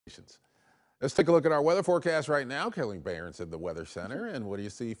Let's take a look at our weather forecast right now. Kelley Bayern at the Weather Center. And what do you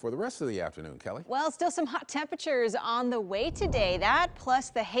see for the rest of the afternoon, Kelly? Well, still some hot temperatures on the way today. That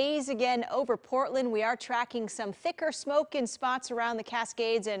plus the haze again over Portland. We are tracking some thicker smoke in spots around the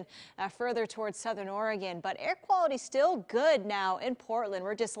Cascades and further towards southern Oregon. But air quality still good now in Portland.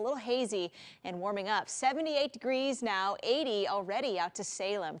 We're just a little hazy and warming up. 78 degrees now, 80 already out to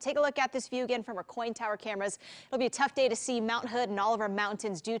Salem. Take a look at this view again from our KOING tower cameras. It'll be a tough day to see Mount Hood and all of our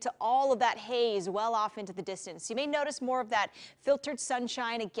mountains due to all of that haze well off into the distance. You may notice more of that filtered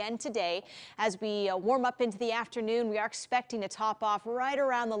sunshine again today. As we warm up into the afternoon, we are expecting to top off right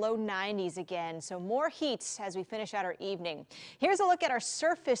around the low 90s again. So more heat as we finish out our evening. Here's a look at our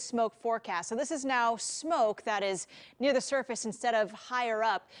surface smoke forecast. So this is now smoke that is near the surface instead of higher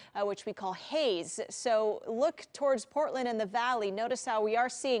up, which we call haze. So look towards Portland and the valley. Notice how we are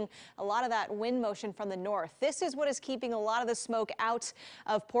seeing a lot of that wind motion from the north. This is what is keeping a lot of the smoke out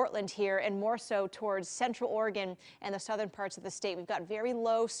of Portland here, and more so towards central Oregon and the southern parts of the state. We've got very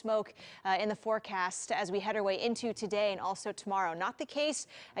low smoke in the forecast as we head our way into today and also tomorrow. Not the case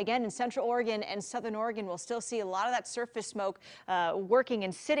again in central Oregon and southern Oregon. We'll still see a lot of that surface smoke working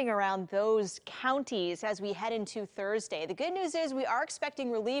and sitting around those counties as we head into Thursday. The good news is we are expecting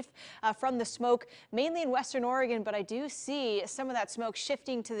relief from the smoke mainly in western Oregon, but I do see some of that smoke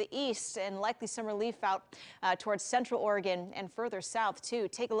shifting to the east and likely some relief out towards central Oregon and further south too.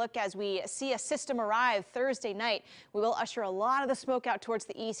 Take a look as we see a system arrive Thursday night. We will usher a lot of the smoke out towards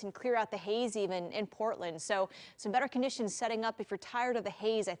the east and clear out the haze even in Portland. So some better conditions setting up. If you're tired of the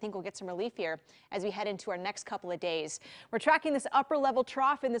haze, I think we'll get some relief here as we head into our next couple of days. We're tracking this upper level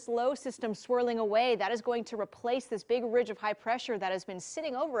trough in this low system swirling away. That is going to replace this big ridge of high pressure that has been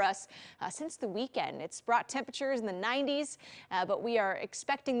sitting over us since the weekend. It's brought temperatures in the 90s, but we are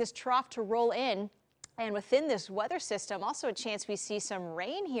expecting this trough to roll in. And within this weather system, also a chance we see some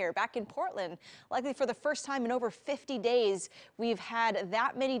rain here back in Portland. Likely for the first time in over 50 days, we've had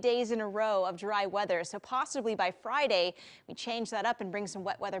that many days in a row of dry weather. So possibly by Friday, we change that up and bring some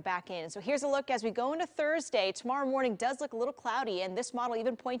wet weather back in. So here's a look as we go into Thursday. Tomorrow morning does look a little cloudy, and this model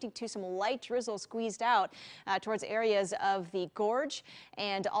even pointing to some light drizzle squeezed out towards areas of the gorge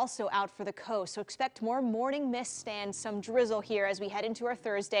and also out for the coast. So expect more morning mist and some drizzle here as we head into our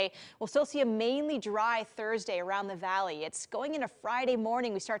Thursday. We'll still see a mainly dry Thursday around the valley. It's going into Friday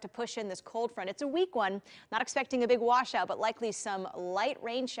morning. We start to push in this cold front. It's a weak one. Not expecting a big washout, but likely some light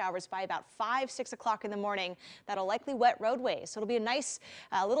rain showers by about 5-6 o'clock in the morning. That'll likely wet roadways. So it'll be a nice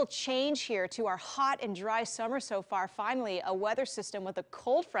little change here to our hot and dry summer so far. Finally, a weather system with a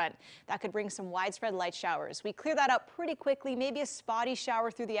cold front that could bring some widespread light showers. We clear that up pretty quickly, maybe a spotty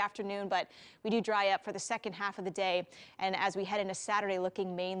shower through the afternoon, but we do dry up for the second half of the day. And as we head into Saturday,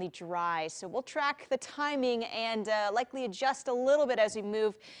 looking mainly dry. So we'll track the timing and likely adjust a little bit as we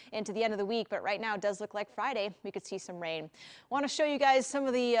move into the end of the week. But right now it does look like Friday we could see some rain. Want to show you guys some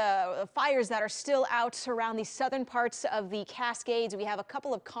of the fires that are still out around the southern parts of the Cascades. We have a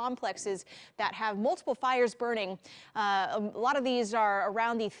couple of complexes that have multiple fires burning. A lot of these are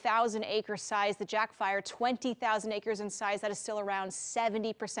around the 1,000-acre size. The Jack Fire, 20,000 acres in size. That is still around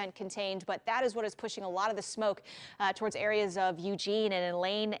 70% contained, but that is what is pushing a lot of the smoke towards areas of Eugene and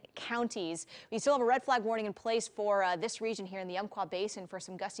Elaine counties. We still have a red flag warning in place for this region here in the Umpqua Basin for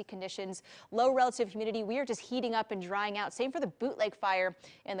some gusty conditions. Low relative humidity. We are just heating up and drying out. Same for the Boot Lake Fire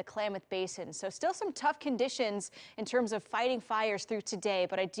in the Klamath Basin. So still some tough conditions in terms of fighting fires through today,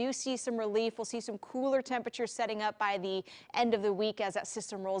 but I do see some relief. We'll see some cooler temperatures setting up by the end of the week as that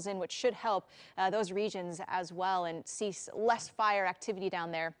system rolls in, which should help those regions as well and see less fire activity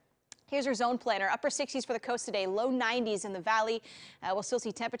down there. Here's your zone planner. Upper 60s for the coast today, low 90s in the valley. We'll still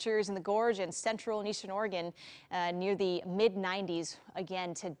see temperatures in the gorge and central and eastern Oregon near the mid 90s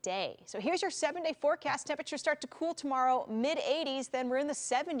again today. So here's your 7-day forecast. Temperatures start to cool tomorrow, mid 80s. Then we're in the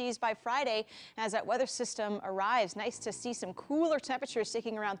 70s by Friday as that weather system arrives. Nice to see some cooler temperatures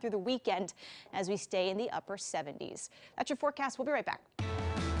sticking around through the weekend as we stay in the upper 70s. That's your forecast. We'll be right back.